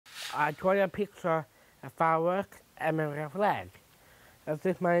I draw a picture, a firework, and a flag. That's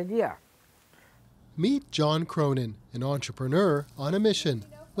just my idea. Meet John Cronin, an entrepreneur on a mission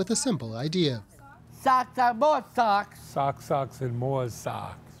with a simple idea. Socks are more socks. Socks, socks, and more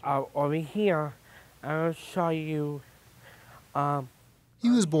socks. Over here, I'll show you. He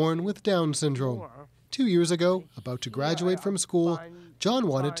was born with Down syndrome. 2 years ago, about to graduate from school, John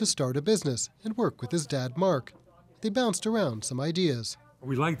wanted to start a business and work with his dad, Mark. They bounced around some ideas.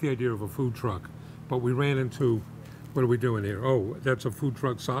 We liked the idea of a food truck, but we ran into, what are we doing here? Oh, that's a food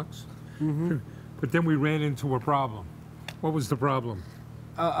truck socks? Mm-hmm. But then we ran into a problem. What was the problem?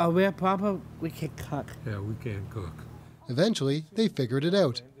 A real problem, we can cook. Yeah, we can't cook. Eventually, they figured it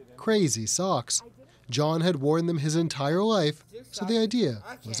out. Crazy socks. John had worn them his entire life, so the idea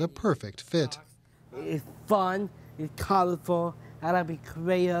was a perfect fit. It's fun, it's colorful, I like to be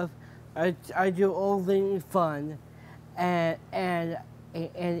creative. I do all things fun, and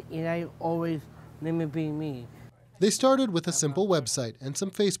I always let me be me. They started with a simple website and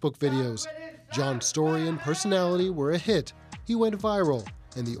some Facebook videos. John's story and personality were a hit. He went viral,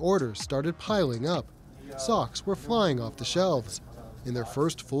 and the orders started piling up. Socks were flying off the shelves. In their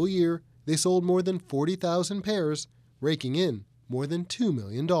first full year, they sold more than 40,000 pairs, raking in more than $2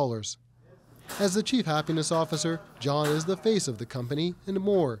 million. As the Chief Happiness Officer, John is the face of the company and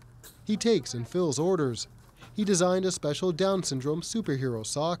more. He takes and fills orders. He designed a special Down syndrome superhero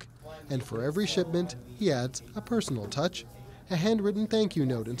sock, and for every shipment, he adds a personal touch, a handwritten thank you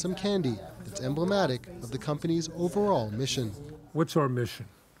note and some candy that's emblematic of the company's overall mission. What's our mission?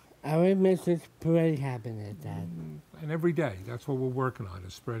 Our mission is spreading happiness, Dad. And every day, that's what we're working on,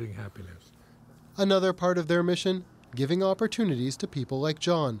 is spreading happiness. Another part of their mission, giving opportunities to people like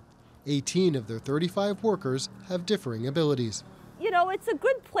John. 18 of their 35 workers have differing abilities. You know, it's a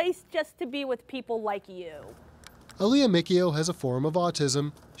good place just to be with people like you. Aaliyah Mikio has a form of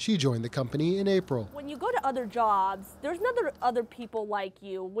autism. She joined the company in April. When you go to other jobs, there's other people like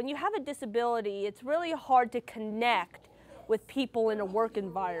you. When you have a disability, it's really hard to connect with people in a work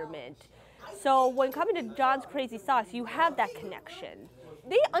environment. So when coming to John's Crazy Socks, you have that connection.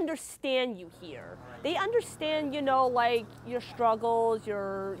 They understand you here. They understand, you know, like your struggles,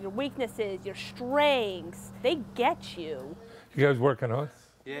 your weaknesses, your strengths. They get you. You guys working hard?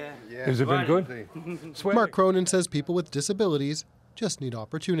 Yeah. Has it been good? Mark Cronin says people with disabilities just need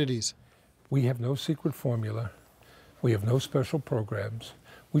opportunities. We have no secret formula. We have no special programs.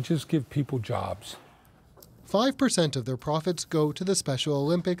 We just give people jobs. 5% of their profits go to the Special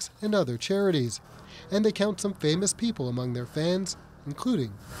Olympics and other charities. And they count some famous people among their fans,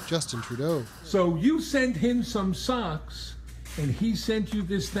 including Justin Trudeau. So you sent him some socks, and he sent you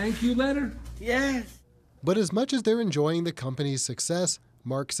this thank you letter? Yes. But as much as they're enjoying the company's success,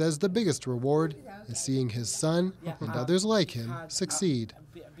 Mark says the biggest reward is seeing his son and others like him succeed.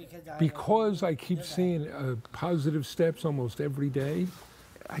 Because I keep seeing positive steps almost every day,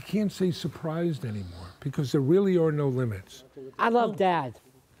 I can't say surprised anymore, because there really are no limits. I love Dad.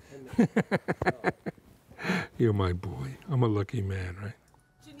 You're my boy. I'm a lucky man, right?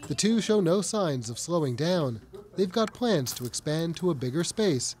 The two show no signs of slowing down. They've got plans to expand to a bigger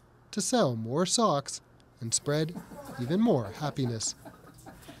space, to sell more socks, and spread even more happiness.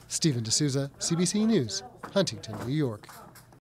 Stephen D'Souza, CBC News, Huntington, New York.